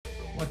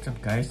What's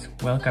up guys,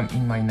 welcome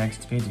in my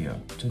next video.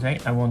 Today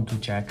I want to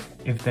check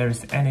if there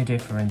is any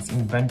difference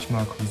in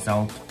benchmark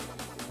result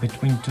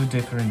between two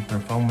different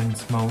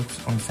performance modes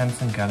on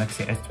Samsung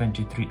Galaxy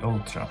S23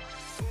 Ultra.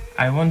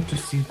 I want to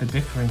see the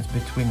difference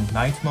between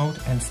light mode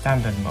and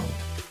standard mode.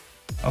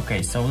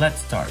 Okay, so let's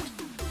start.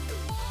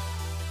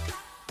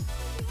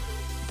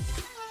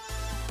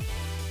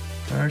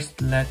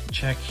 First, let's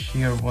check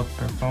here what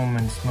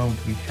performance mode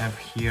we have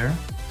here.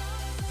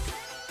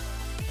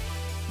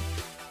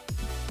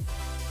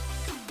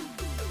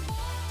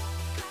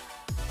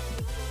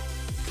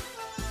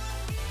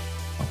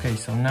 Okay,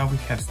 so now we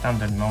have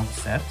standard mode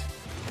set.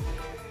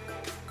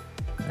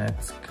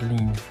 Let's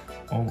clean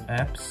all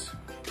apps.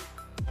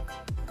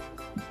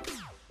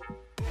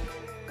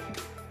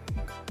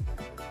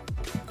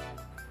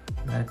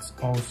 Let's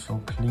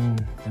also clean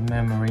the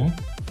memory.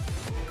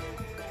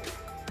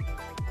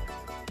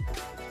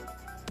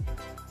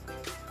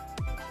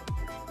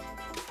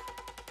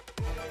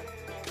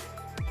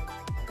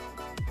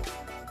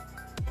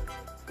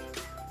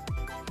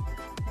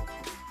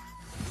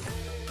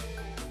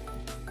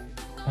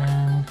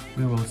 And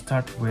we will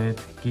start with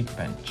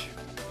Geekbench.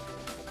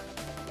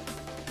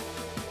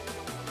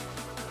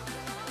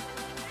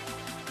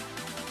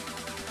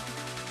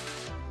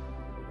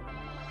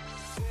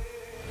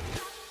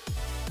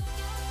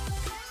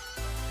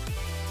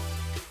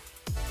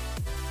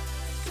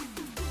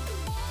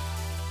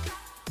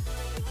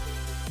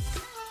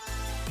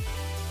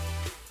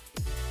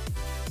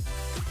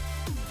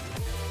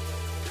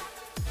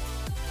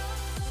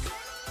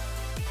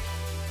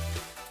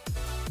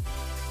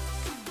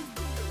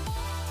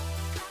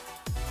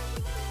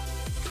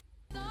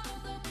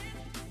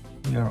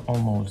 We are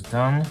almost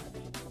done.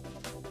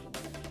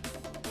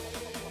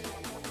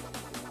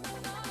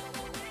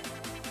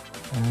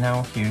 And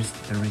now here's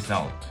the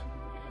result.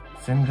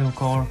 Single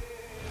core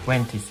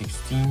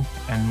 2016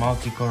 and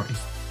multi-core is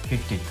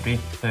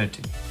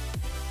 5330.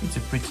 It's a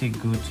pretty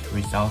good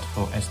result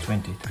for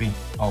S23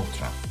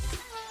 Ultra.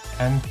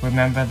 And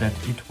remember that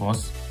it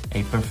was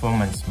a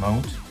performance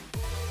mode,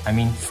 I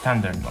mean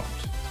standard mode.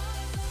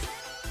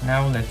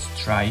 Now let's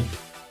try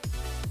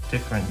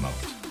different mode.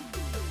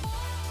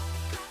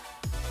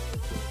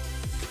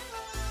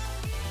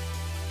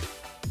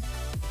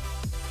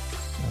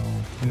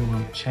 We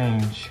will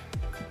change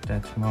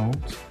that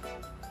mode,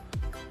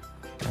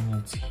 and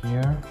it's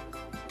here.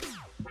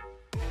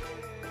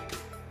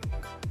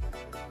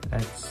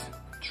 Let's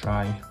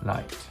try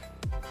light.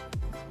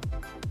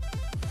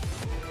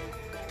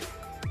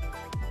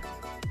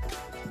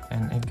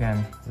 And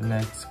again,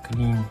 let's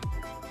clean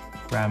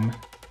RAM.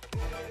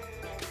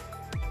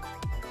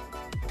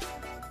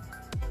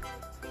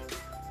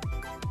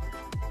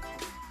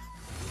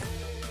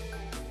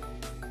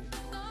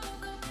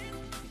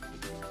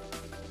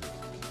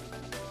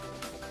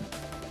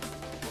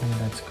 And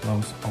let's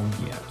close all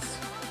the apps.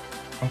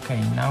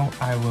 Okay, now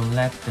I will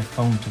let the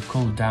phone to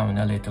cool down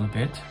a little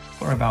bit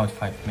for about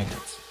 5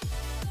 minutes.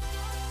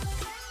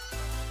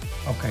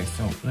 Okay,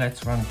 so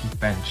let's run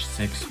Geekbench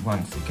 6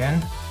 once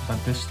again,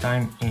 but this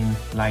time in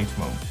light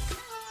mode.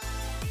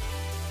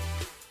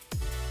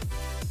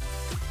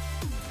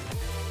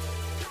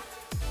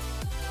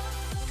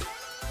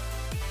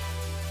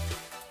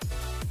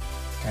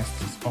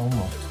 Test is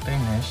almost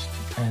finished,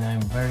 and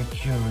I'm very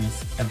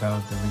curious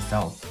about the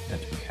result that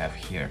we have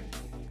here.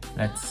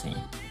 Let's see.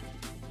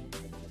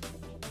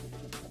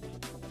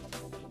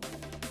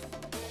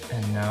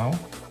 And now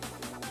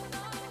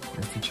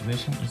the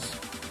situation is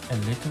a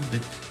little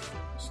bit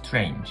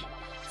strange.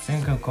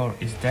 Single core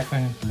is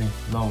definitely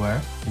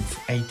lower, it's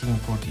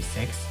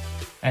 1846,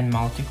 and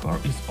multi-core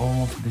is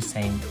almost the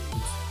same,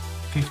 it's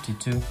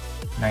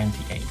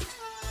 5298.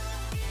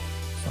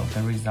 So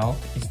the result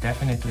is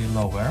definitely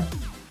lower,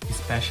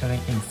 especially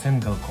in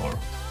single core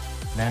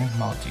than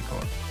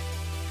multi-core.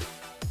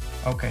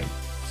 Okay,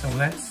 so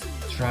let's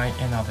try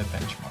another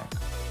benchmark.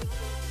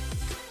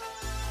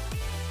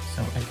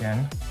 So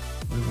again,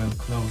 we will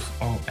close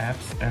all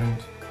apps and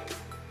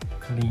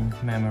clean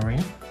memory.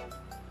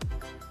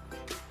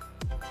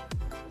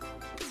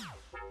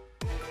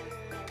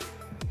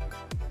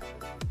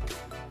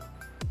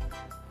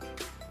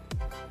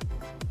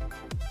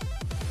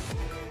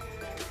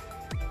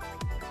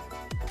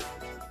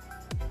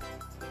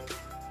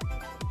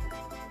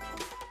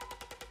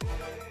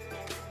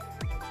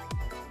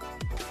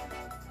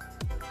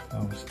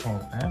 Close all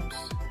apps,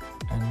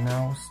 and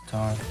now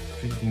start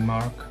 3D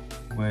Mark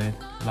with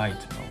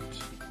light mode.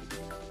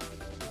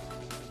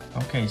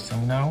 Okay, so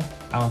now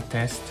I'll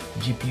test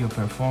GPU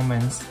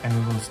performance and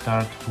we will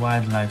start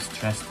wildlife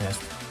stress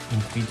test in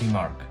 3D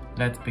Mark.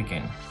 Let's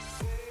begin.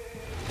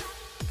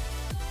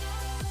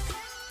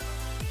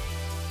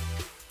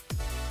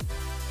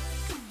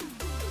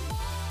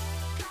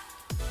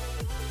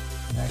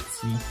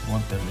 Let's see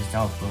what the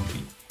result will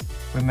be.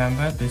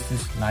 Remember, this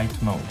is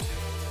light mode,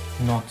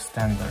 not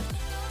standard.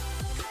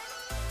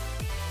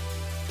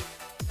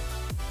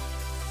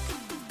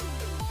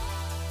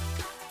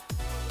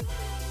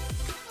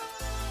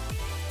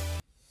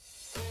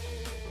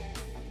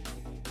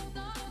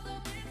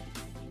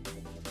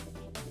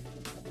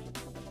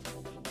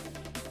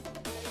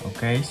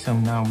 Okay, so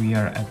now we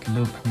are at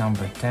loop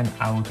number 10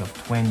 out of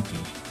 20.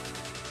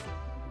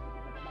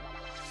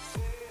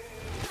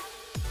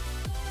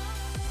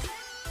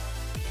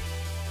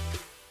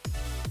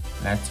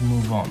 Let's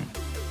move on.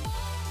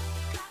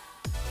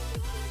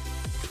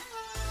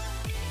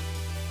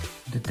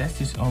 The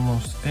test is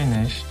almost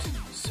finished,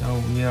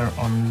 so we are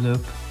on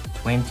loop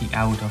 20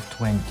 out of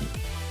 20.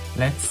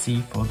 Let's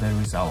see for the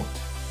result.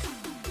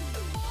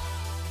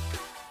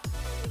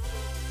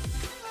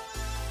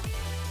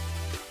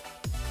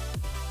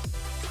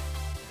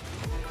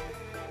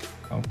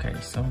 Okay,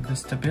 so the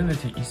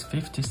stability is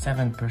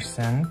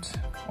 57%,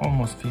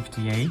 almost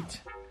 58%,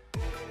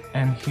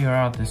 and here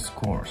are the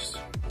scores.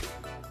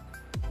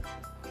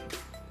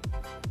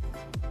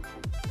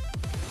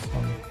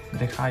 So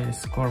the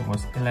highest score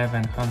was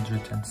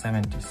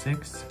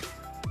 1176,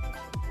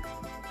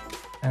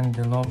 and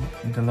the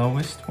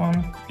lowest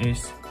one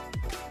is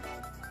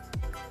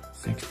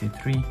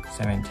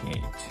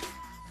 6378.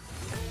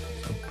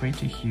 So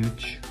pretty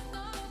huge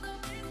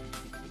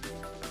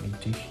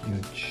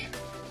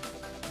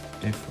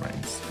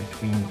difference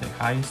between the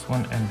highest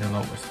one and the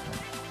lowest one.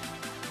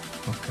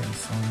 Okay,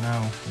 so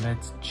now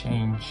let's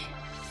change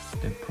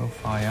the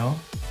profile.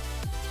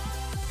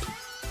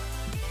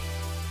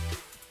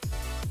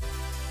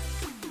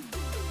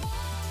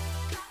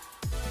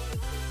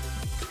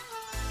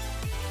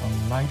 From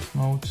light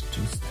mode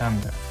to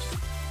standard.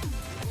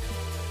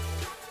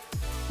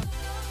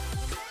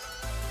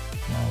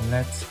 Now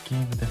let's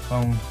give the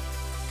phone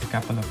a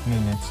couple of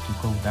minutes to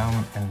cool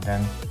down and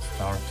then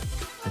start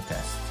the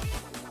test.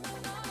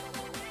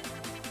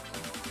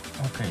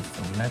 Okay,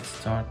 so let's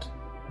start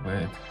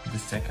with the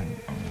second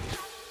mode.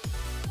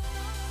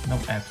 No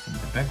apps in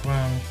the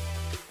background,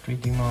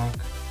 3D mark,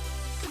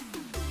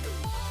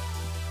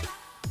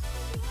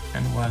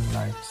 and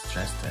wildlife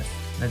stress test.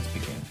 Let's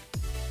begin.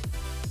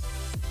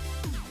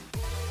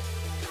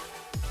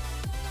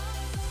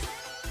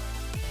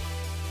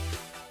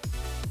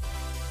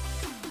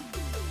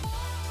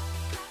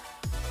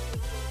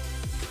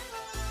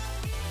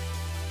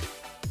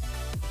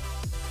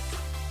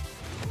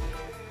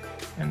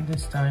 And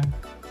this time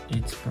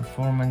it's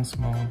performance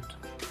mode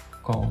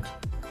called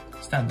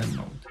standard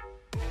mode.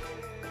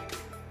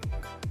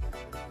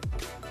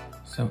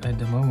 So at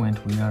the moment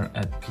we are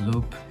at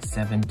loop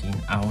 17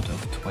 out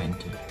of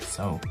 20,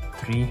 so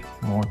 3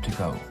 more to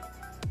go.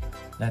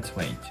 Let's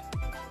wait.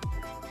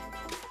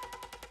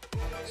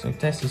 So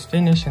test is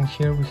finished and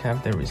here we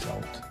have the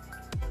result.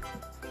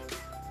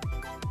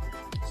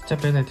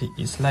 Stability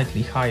is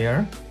slightly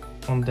higher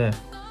on the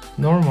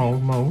normal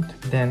mode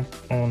than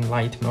on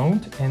light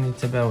mode, and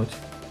it's about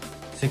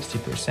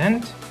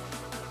 60%.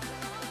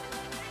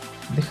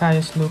 The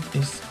highest loop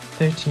is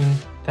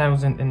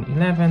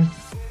 13,011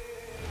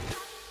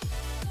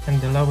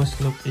 and the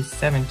lowest loop is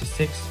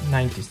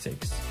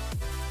 7696.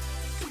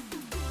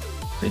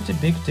 Pretty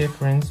big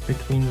difference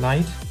between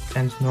light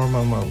and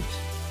normal mode.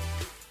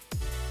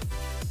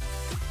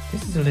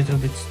 This is a little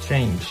bit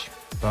strange,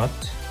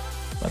 but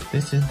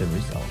this is the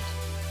result.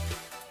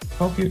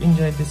 Hope you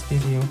enjoyed this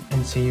video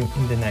and see you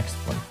in the next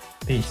one.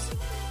 Peace.